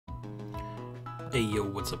Hey yo,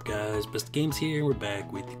 what's up guys? bestatgames here, we're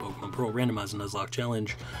back with the Pokemon Pro Randomizer Nuzlocke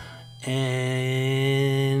Challenge.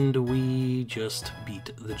 And we just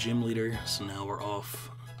beat the gym leader, so now we're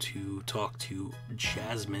off to talk to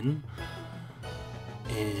Jasmine.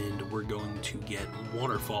 And we're going to get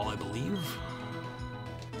Waterfall, I believe.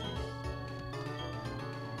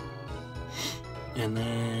 And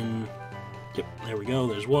then, yep, there we go,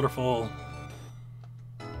 there's Waterfall.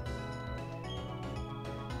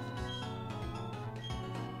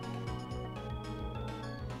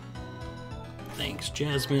 Thanks,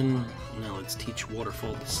 Jasmine. Now let's teach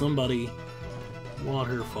Waterfall to somebody.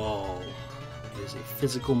 Waterfall is a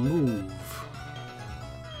physical move.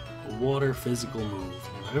 A water physical move.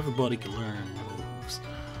 Now everybody can learn moves.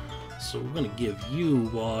 So we're going to give you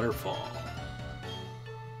Waterfall.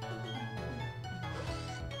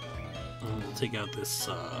 And we'll take out this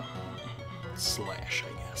slash,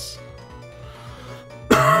 I guess.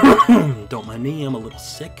 Don't mind me, I'm a little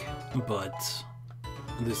sick, but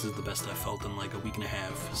this is the best I've felt in like a week and a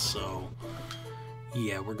half, so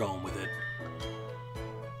yeah, we're going with it.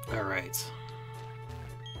 Alright.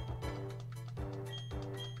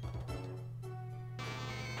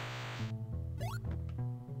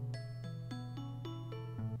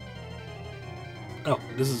 Oh,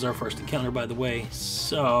 this is our first encounter, by the way,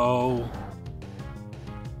 so...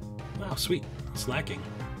 Wow, sweet. Slacking.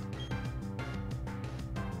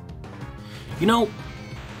 You know,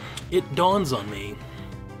 it dawns on me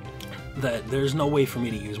that there's no way for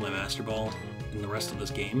me to use my Master Ball in the rest of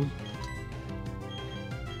this game,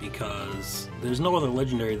 because there's no other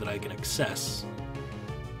legendary that I can access,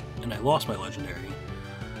 and I lost my legendary.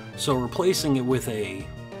 So replacing it with a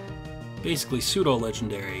basically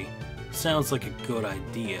pseudo-legendary sounds like a good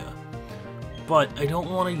idea, but I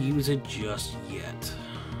don't want to use it just yet.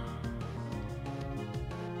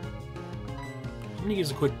 I'm going to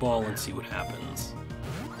use a quick ball and see what happens.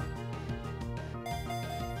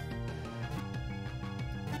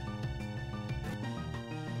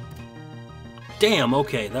 Damn,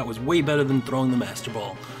 okay, that was way better than throwing the Master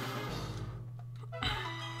Ball.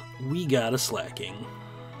 We got a slacking.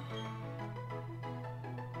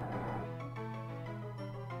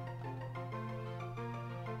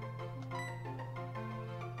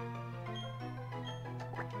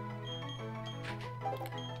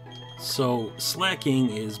 So, slacking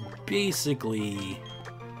is basically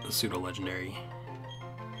a pseudo-legendary.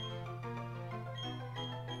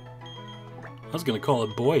 I was gonna call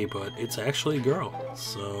it boy, but it's actually a girl,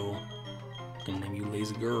 so I'm gonna name you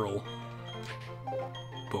Lazy Girl.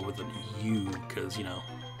 But with an U, because, you know,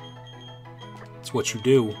 it's what you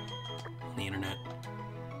do on the internet.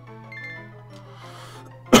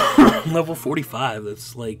 Level 45,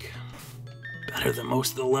 that's like better than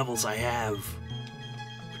most of the levels I have,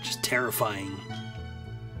 which is terrifying.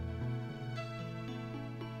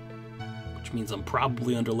 Which means I'm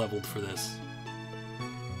probably underleveled for this.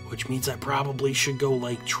 Which means I probably should go,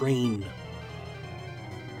 like, train.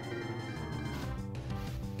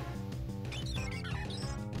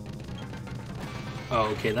 Oh,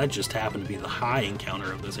 okay, that just happened to be the high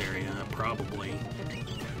encounter of this area, probably.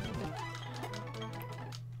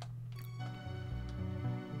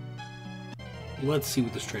 Let's see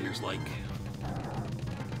what this trainer's like.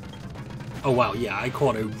 Oh, wow, yeah, I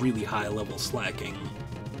caught a really high level slacking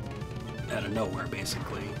out of nowhere,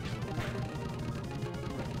 basically.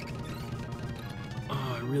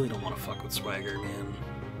 I really don't want to fuck with Swagger, man.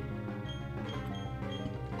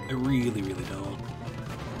 I really, really don't.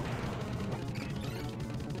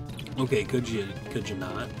 Okay, could you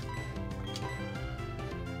not?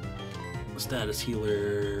 Status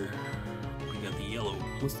healer. We got the yellow.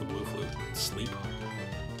 What's the blue flute? Sleep.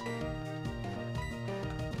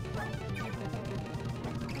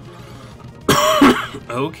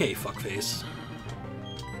 Okay, fuckface.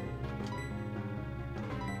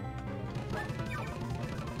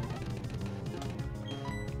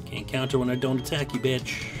 Can't counter when I don't attack you,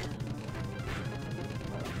 bitch.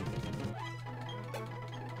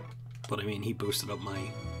 But I mean, he boosted up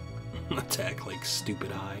my attack like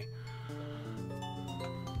stupid high.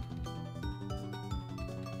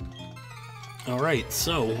 Alright,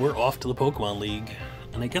 so we're off to the Pokemon League.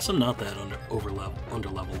 And I guess I'm not that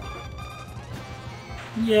underleveled.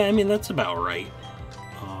 Yeah, I mean, that's about right.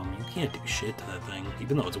 You can't do shit to that thing,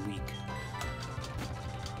 even though it's weak.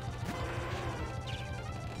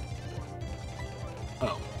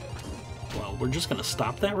 Oh. Well, we're just gonna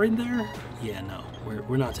stop that right there? Yeah, no.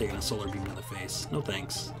 We're not taking a solar beam to the face. No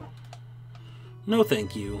thanks. No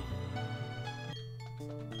thank you.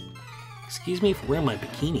 Excuse me for wearing my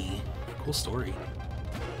bikini. Cool story.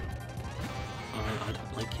 I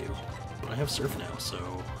don't like you. But I have surf now, so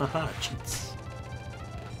haha, cheats.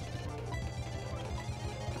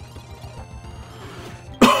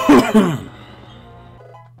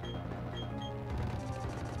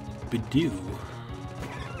 Bidoo.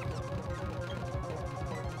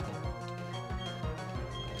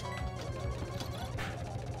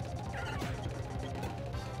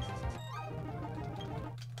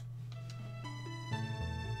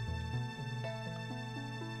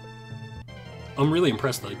 I'm really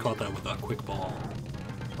impressed that I caught that with a quick ball.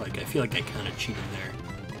 Like, I feel like I kind of cheated there.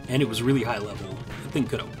 And it was really high level. That thing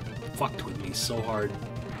could have fucked with me so hard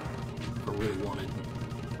if I really wanted.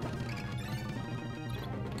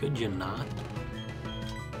 Could you not?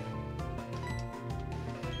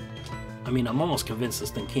 I mean, I'm almost convinced this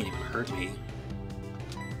thing can't even hurt me.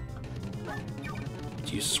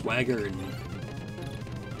 Do you swagger and...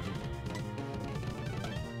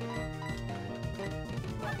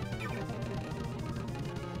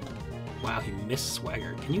 Wow, he missed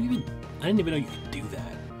swagger. Can you even... I didn't even know you could do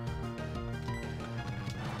that.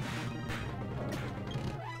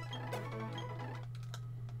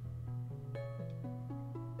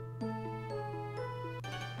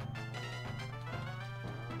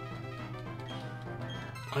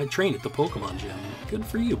 I trained at the Pokemon Gym. Good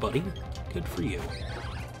for you, buddy. Good for you.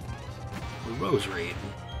 The Rose Raid.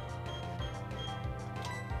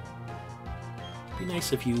 It'd be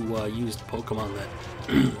nice if you used Pokemon that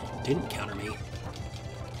didn't counter me.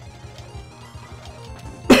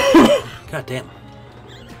 God damn.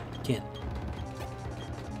 Can't.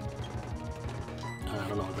 I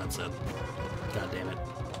don't know what that said. God damn it.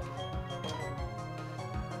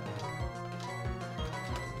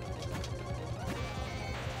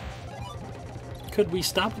 Could we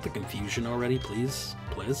stop with the confusion already, please?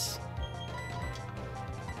 Please?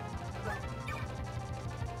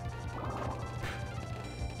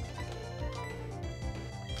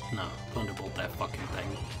 No, Thunderbolt that fucking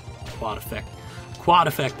thing. Quad effect. Quad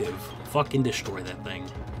effective. Fucking destroy that thing.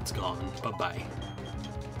 It's gone. Bye-bye.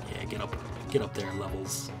 Yeah, get up there in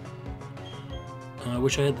levels. I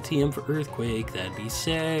wish I had the TM for Earthquake. That'd be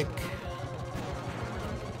sick.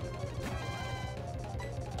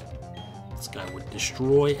 This guy would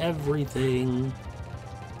destroy everything.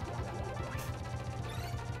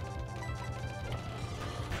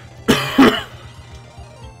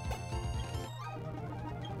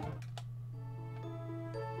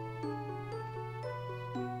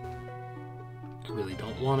 I really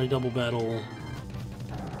don't want a double battle.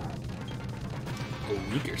 A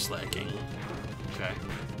weaker slacking. Okay.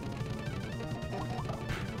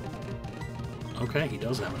 Okay, he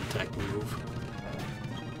does have an attack move.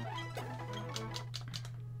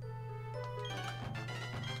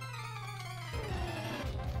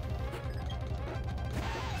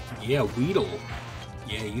 Yeah, Weedle.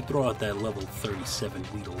 Yeah, you throw out that level 37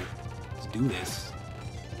 Weedle. Let's do this.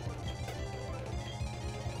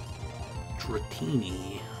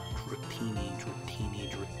 Dratini.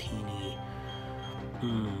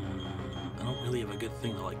 I don't really have a good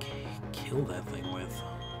thing to, like, kill that thing with.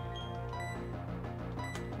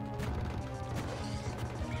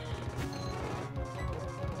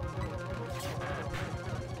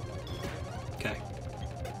 Okay.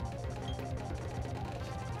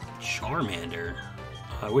 Charmander.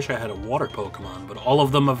 I wish I had a water Pokemon, but all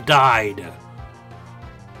of them have died.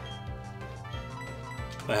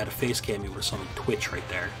 If I had a face cam, you would have summoned Twitch right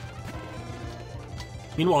there.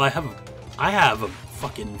 Meanwhile, I have a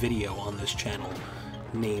fucking video on this channel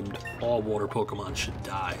named All Water Pokemon Should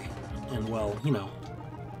Die. And, well, you know,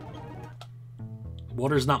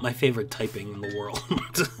 water's not my favorite typing in the world.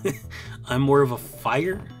 I'm more of a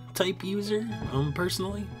fire type user,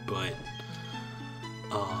 personally, but,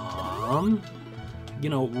 you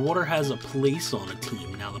know, water has a place on a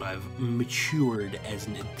team now that I've matured as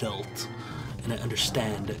an adult and I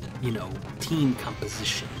understand, you know, team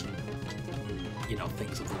composition, and, you know,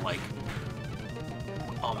 things of the like.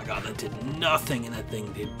 Oh my god, that did nothing, and that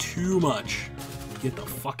thing did too much. Get the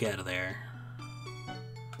fuck out of there.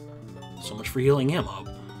 So much for healing him up.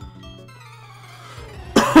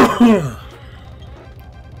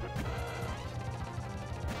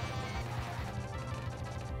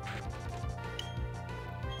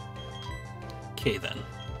 Okay then.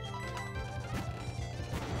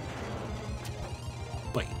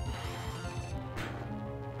 Bite.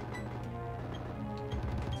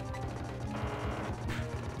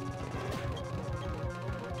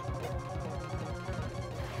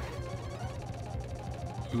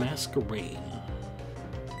 Masquerade.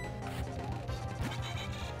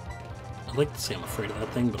 I'd like to say I'm afraid of that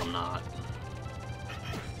thing, but I'm not.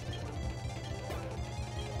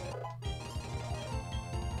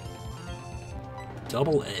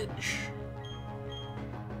 Double Edge.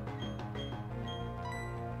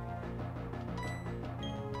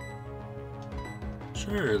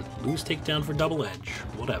 Sure, lose takedown for double edge.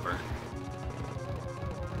 Whatever.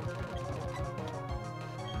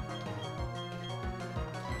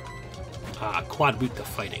 Quad weak to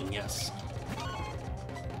fighting, yes.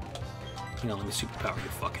 You know, let me superpower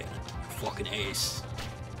your fucking ace.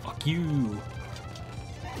 Fuck you.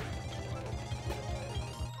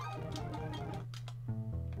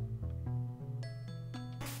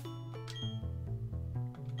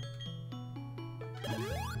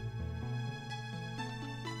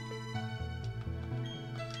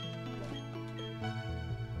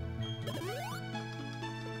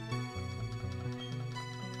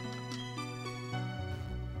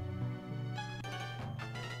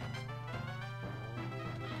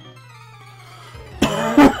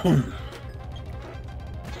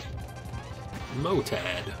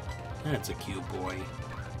 Motad. That's a cute boy.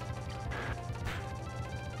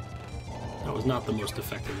 That was not the most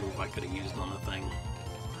effective move I could have used on the thing.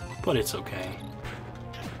 But it's okay.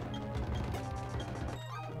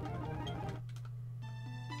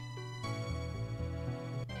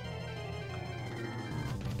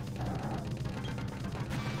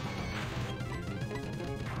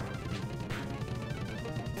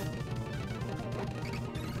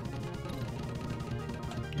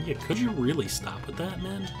 Yeah, could you really stop with that,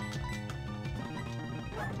 man?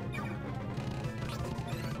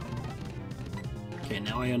 Okay,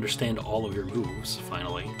 now I understand all of your moves,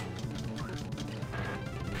 finally.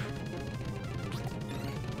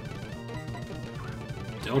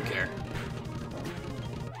 Don't care.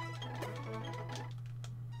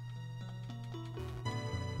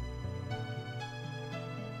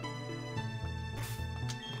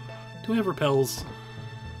 Do we have repels?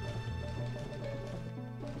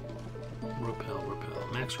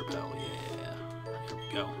 Max repel, yeah. Here we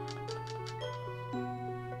go.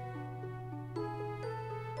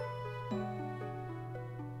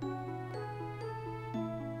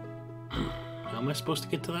 How am I supposed to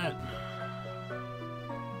get to that?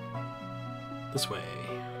 This way.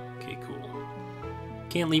 Okay, cool.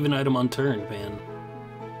 Can't leave an item unturned, man.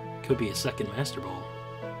 Could be a second Master Ball.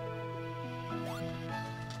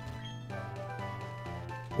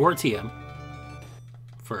 Or a TM.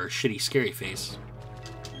 For a shitty scary face.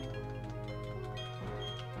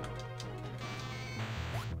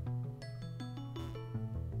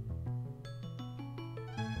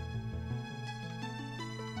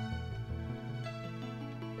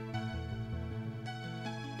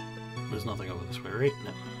 There's nothing over this way, right?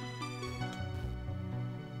 No.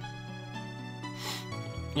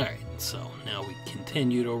 Alright, so now we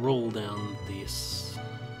continue to roll down this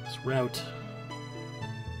route.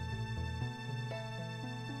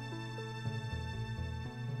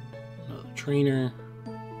 Another trainer.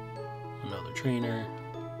 Another trainer.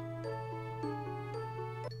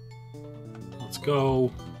 Let's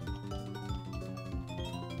go.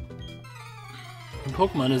 The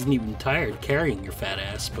Pokemon isn't even tired carrying your fat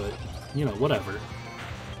ass, but, you know, whatever.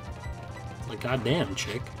 Like, goddamn,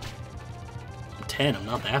 chick. I'm 10, I'm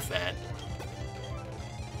not that fat.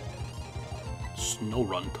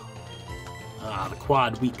 Snorunt. Ah, the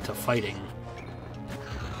quad weak to fighting.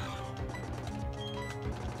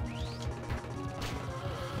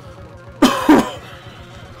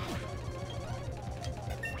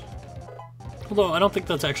 Although, I don't think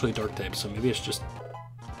that's actually a dark type, so maybe it's just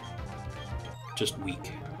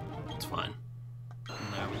weak. It's fine.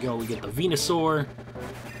 And there we go, we get the Venusaur.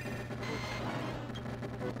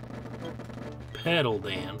 Pedal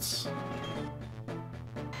dance.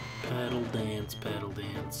 Pedal dance, pedal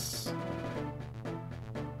dance.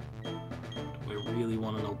 Do I really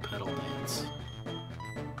want to know pedal dance?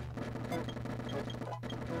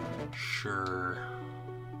 Sure.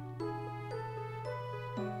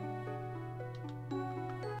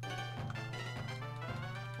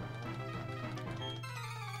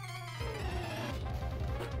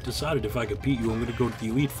 Decided if I could beat you, I'm gonna go to the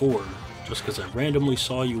Elite Four, just because I randomly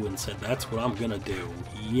saw you and said that's what I'm gonna do.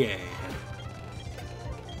 Yeah.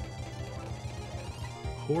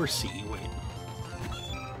 Horsey, wait.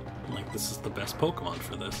 Like, this is the best Pokemon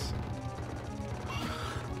for this.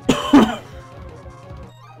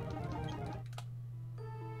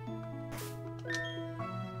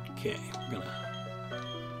 Okay, I'm gonna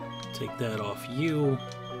take that off you.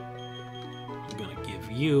 I'm gonna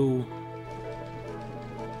give you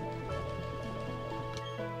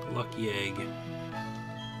Lucky Egg.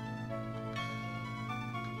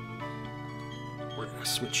 We're gonna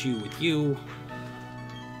switch you with you.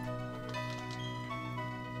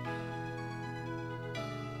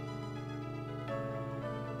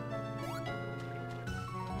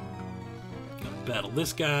 Gonna battle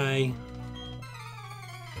this guy.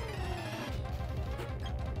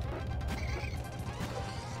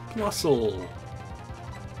 Muscle.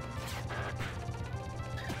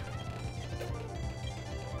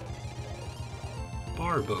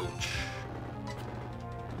 Barboach.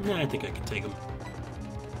 Nah, I think I can take him.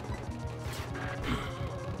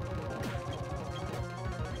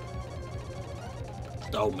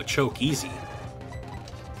 Oh, Machoke easy.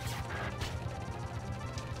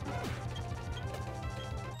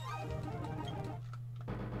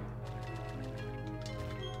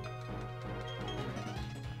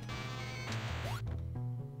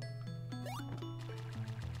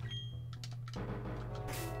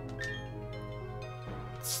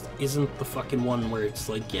 Isn't the fucking one where it's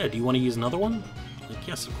like, yeah, do you want to use another one? Like,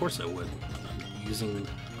 yes, of course I would. I'm using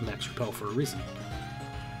a max repel for a reason.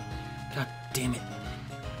 God damn it.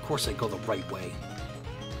 Of course I go the right way.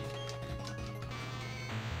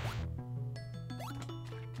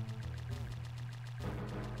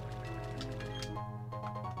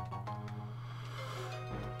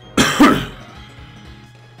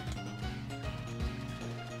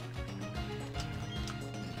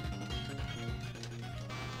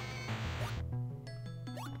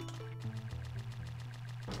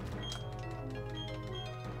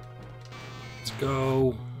 Let's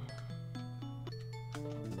go.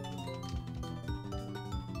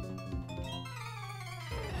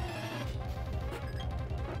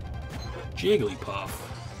 Jigglypuff.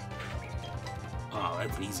 Oh,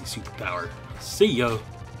 that's an easy superpower. See ya.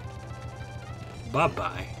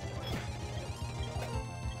 Bye-bye.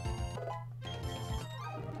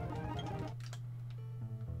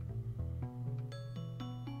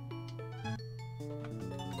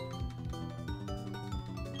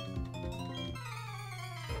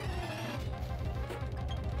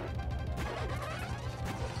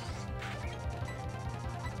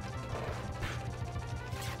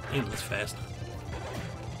 Damn, that's fast.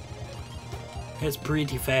 It's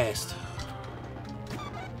pretty fast.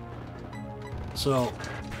 So,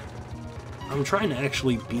 I'm trying to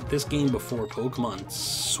actually beat this game before Pokemon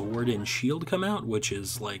Sword and Shield come out, which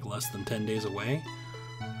is like less than 10 days away.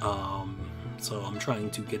 So I'm trying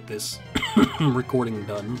to get this recording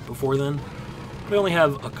done before then. But I only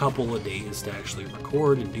have a couple of days to actually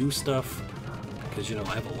record and do stuff, because, you know,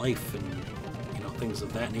 I have a life and, you know, things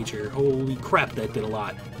of that nature. Holy crap, that did a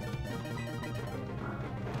lot.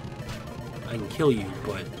 I can kill you,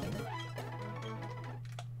 but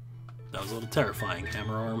that was a little terrifying.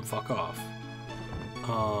 Hammer arm, fuck off.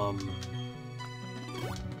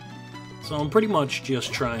 So I'm pretty much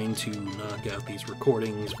just trying to knock out these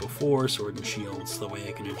recordings before Sword and Shield, so that way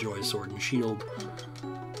I can enjoy Sword and Shield.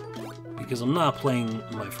 Because I'm not playing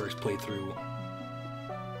my first playthrough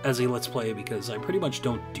as a Let's Play, because I pretty much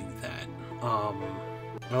don't do that.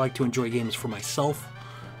 I like to enjoy games for myself,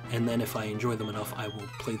 and then if I enjoy them enough, I will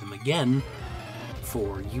play them again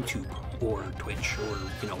for YouTube or Twitch or,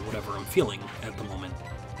 you know, whatever I'm feeling at the moment.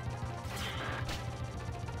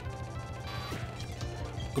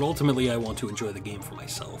 But ultimately, I want to enjoy the game for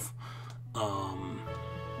myself. And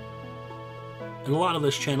a lot of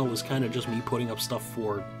this channel is kind of just me putting up stuff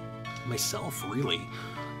for myself, really.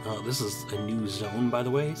 This is a new zone, by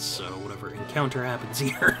the way, so whatever encounter happens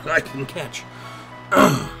here, I can catch.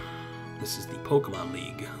 This is the Pokemon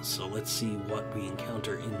League, so let's see what we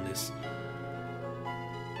encounter in this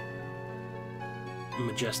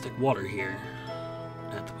majestic water here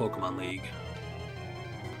at the Pokemon League.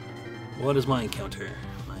 What is my encounter?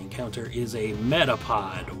 My encounter is a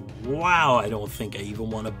Metapod. Wow, I don't think I even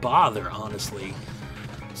want to bother, honestly.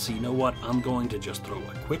 So you know what? I'm going to just throw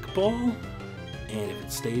a quick ball, and if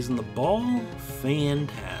it stays in the ball,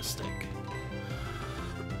 fantastic.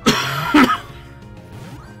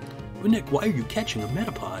 But Nick, why are you catching a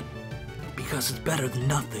Metapod? Because it's better than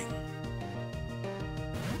nothing.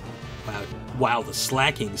 Wow, the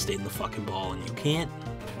slacking stayed in the fucking ball, and you can't?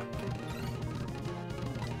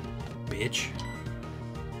 Bitch.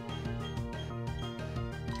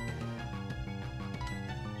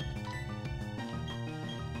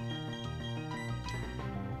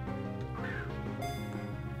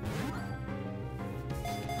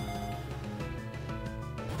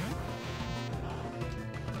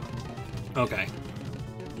 Okay.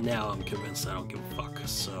 Now I'm convinced I don't give a fuck,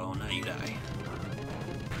 so now you die.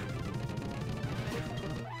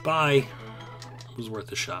 Bye. It was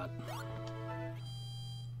worth a shot.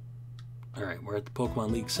 Alright, we're at the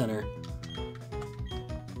Pokemon League Center.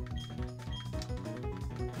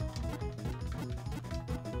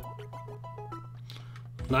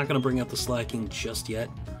 Not gonna bring out the slacking just yet.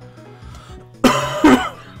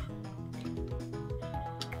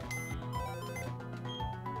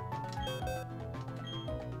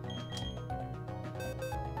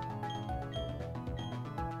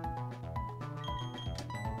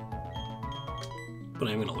 but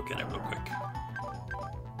I'm gonna look at it real quick.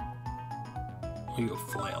 Oh, you have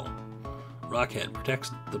Flail. Rockhead protects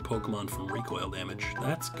the Pokemon from recoil damage.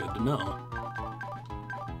 That's good to know.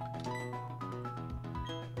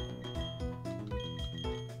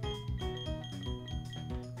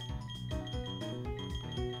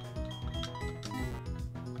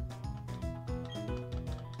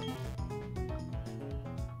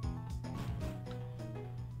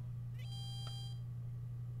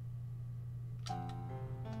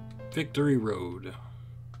 Victory Road.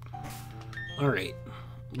 Alright,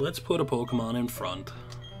 let's put a Pokemon in front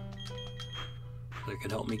that could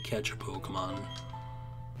help me catch a Pokemon.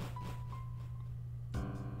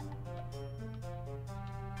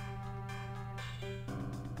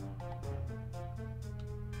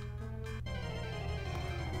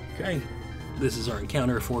 Okay, this is our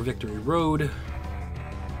encounter for Victory Road.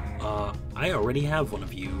 I already have one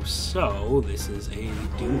of you, so this is a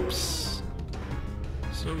dupes.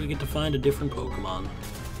 So we get to find a different Pokemon.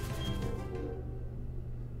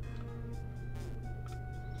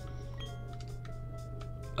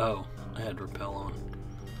 Oh, I had Repel on.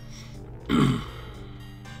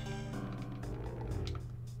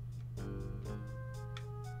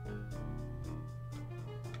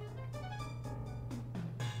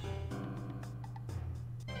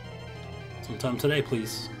 Sometime today,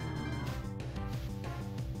 please.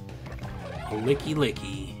 A licky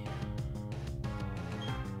licky.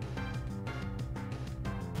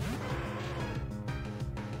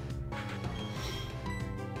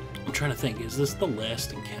 I'm trying to think, is this the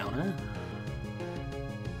last encounter?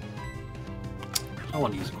 I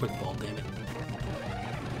want to use a quick ball, damn it.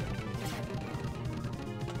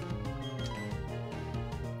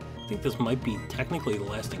 I think this might be technically the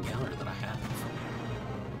last encounter that I have.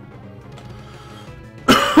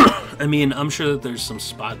 I mean, I'm sure that there's some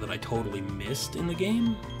spot that I totally missed in the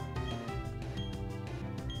game.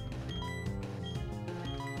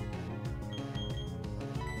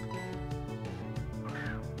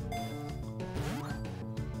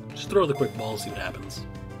 Just throw the quick ball, see what happens.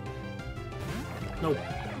 Nope.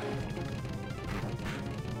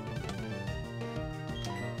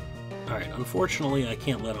 Alright, unfortunately I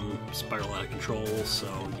can't let him spiral out of control,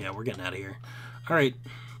 so yeah, we're getting out of here. Alright,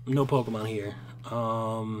 no Pokemon here.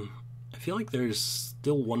 I feel like there's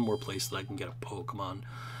still one more place that I can get a Pokemon.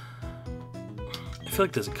 I feel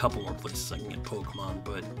like there's a couple more places I can get Pokemon,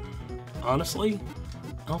 but honestly,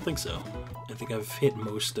 I don't think so. I think I've hit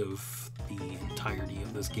most of the entirety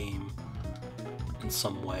of this game in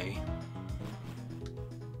some way.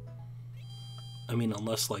 I mean,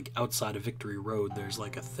 unless like outside of Victory Road there's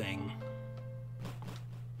like a thing.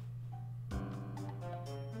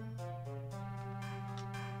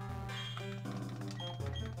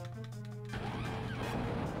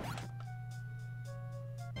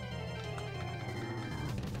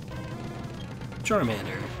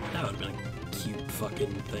 Charmander. That would have been a cute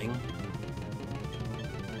fucking thing.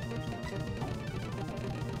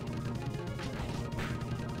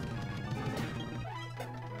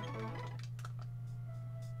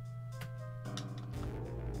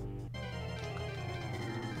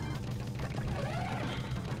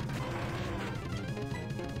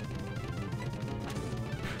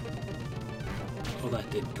 Oh,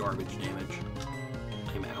 that did garbage damage.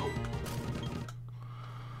 I'm out.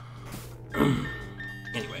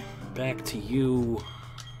 Anyway, back to you.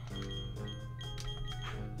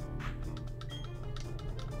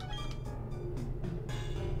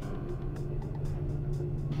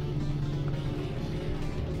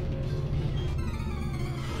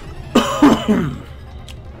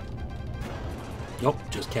 Nope,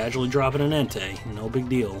 just casually dropping an Entei. No big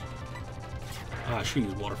deal. Ah, I should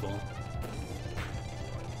use Waterfall.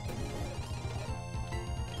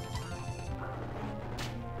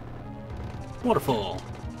 Waterfall.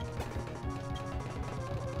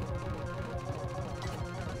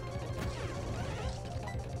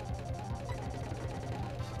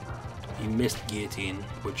 You missed Guillotine,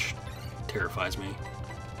 which terrifies me.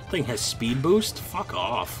 Thing has speed boost? Fuck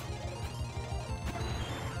off.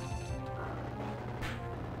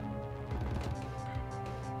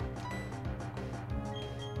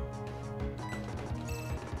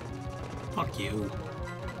 Fuck you.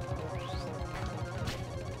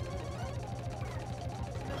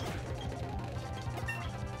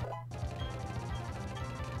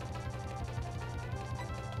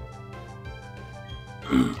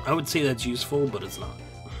 I would say that's useful, but it's not.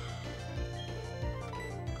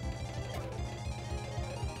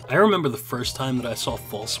 I remember the first time that I saw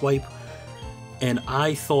False Swipe, and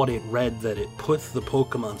I thought it read that it put the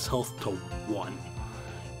Pokemon's health to 1.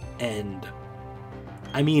 And,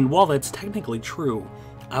 I mean, while that's technically true,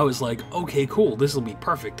 I was like, okay, cool, this will be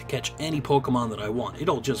perfect to catch any Pokemon that I want.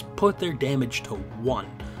 It'll just put their damage to 1.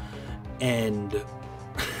 And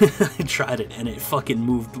I tried it, and it fucking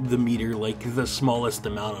moved the meter like the smallest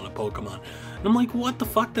amount on a Pokemon. And I'm like, what the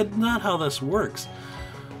fuck? That's not how this works.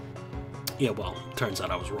 Yeah, well, turns out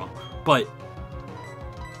I was wrong. But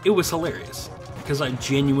it was hilarious, because I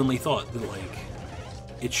genuinely thought that, like,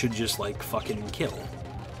 it should just, like, fucking kill.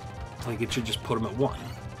 Like, it should just put him at 1.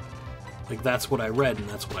 Like, that's what I read, and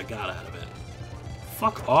that's what I got out of it.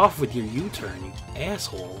 Fuck off with your U-turn, you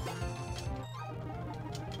asshole.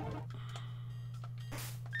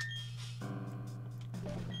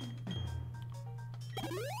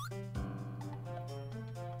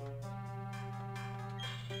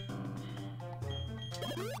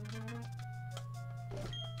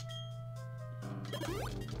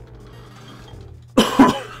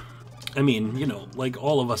 I mean, you know, like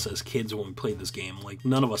all of us as kids when we played this game, like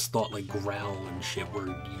none of us thought like Growl and shit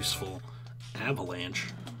were useful. Avalanche.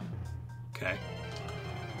 Okay.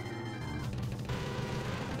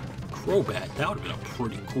 Crobat, that would have been a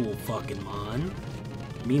pretty cool fucking mon.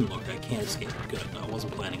 Mean look, I can't escape. Good, I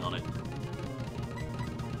wasn't planning on it.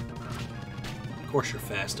 Of course you're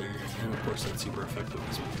faster, and of course that's super effective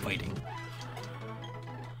because we're fighting.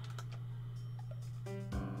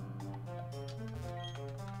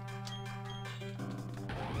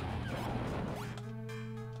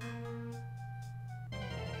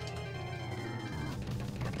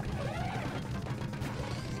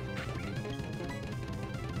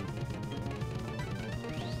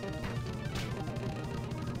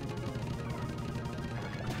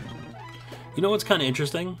 You know what's kind of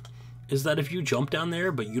interesting? Is that if you jump down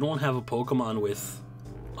there, but you don't have a Pokemon with,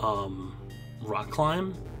 Rock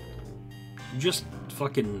Climb, you just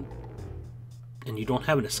fucking, and you don't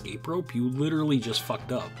have an escape rope, you literally just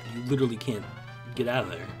fucked up. You literally can't get out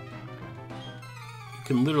of there. You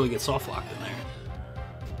can literally get soft locked in there.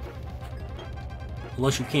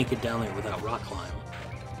 Unless you can't get down there without Rock Climb,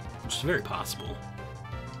 which is very possible,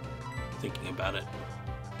 thinking about it.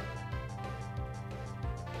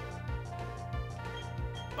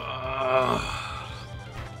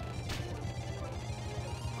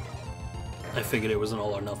 I figured it was an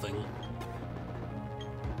all or nothing.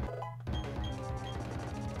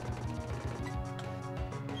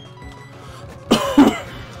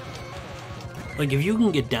 Like, if you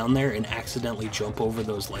can get down there and accidentally jump over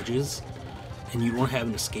those ledges, and you don't have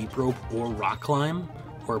an escape rope or rock climb,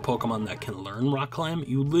 or a Pokemon that can learn rock climb,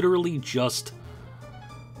 you literally just...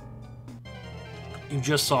 you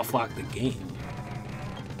just soft lock the game.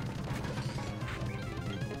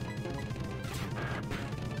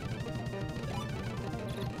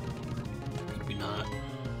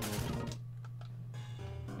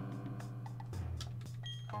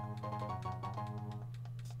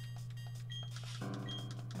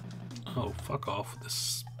 Oh, fuck off with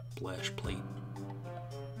this splash plate.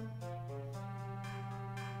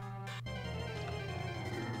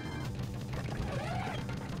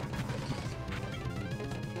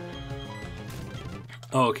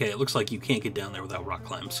 Oh, okay, it looks like you can't get down there without rock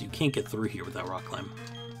climb, so you can't get through here without rock climb.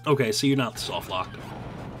 Okay, so you're not soft locked.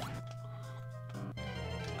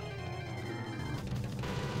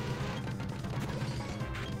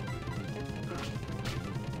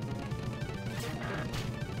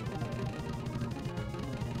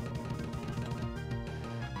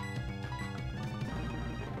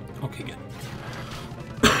 Okay, good.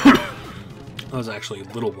 That was actually a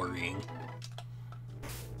little worrying.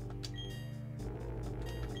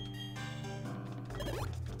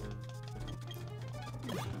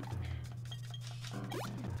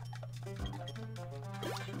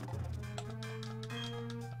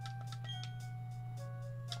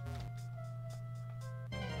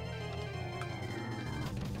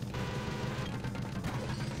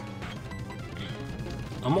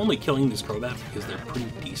 I'm only killing these Crobats because they're pretty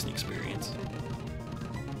decent experience.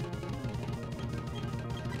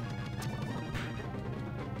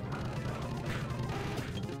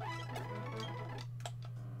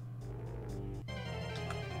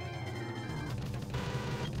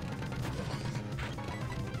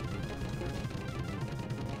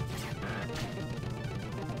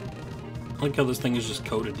 I like how this thing is just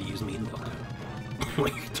coded to use Mean Look.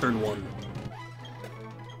 Like, turn 1.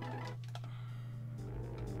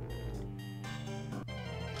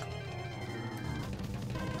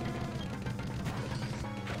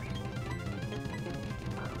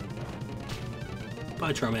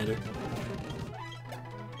 Bye, Charmander.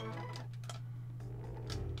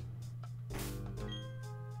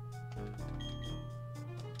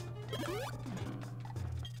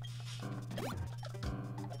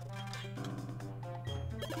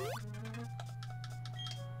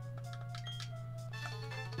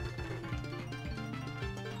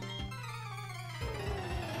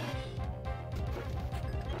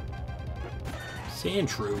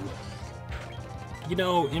 Sandshrew. You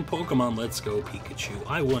know, in Pokemon Let's Go Pikachu,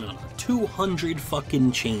 I went on a 200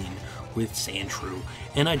 fucking chain with Sandshrew,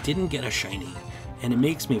 and I didn't get a shiny, and it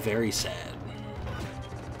makes me very sad.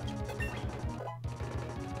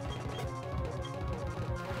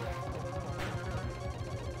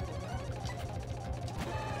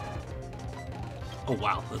 Oh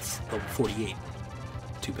wow, that's level 48.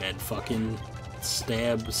 Too bad fucking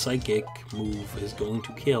stab psychic move is going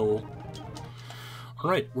to kill.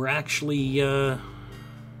 Alright, we're actually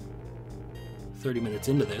 30 minutes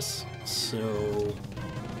into this, so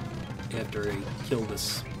after I kill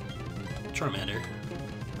this Charmander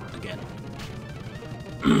again.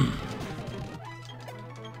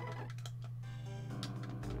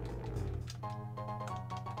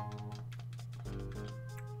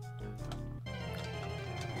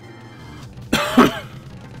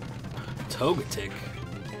 Togetic.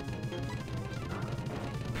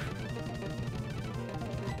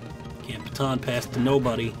 Can't baton pass to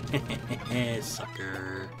nobody.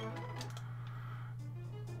 Sucker.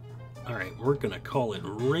 Alright, we're gonna call it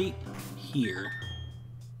right here,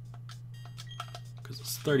 because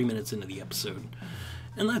it's 30 minutes into the episode.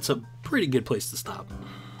 And that's a pretty good place to stop.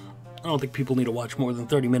 I don't think people need to watch more than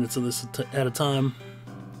 30 minutes of this at a time.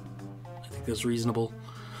 I think that's reasonable.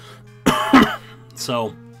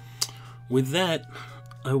 So, with that,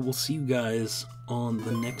 I will see you guys on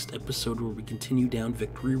the next episode where we continue down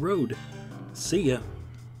Victory Road. See ya!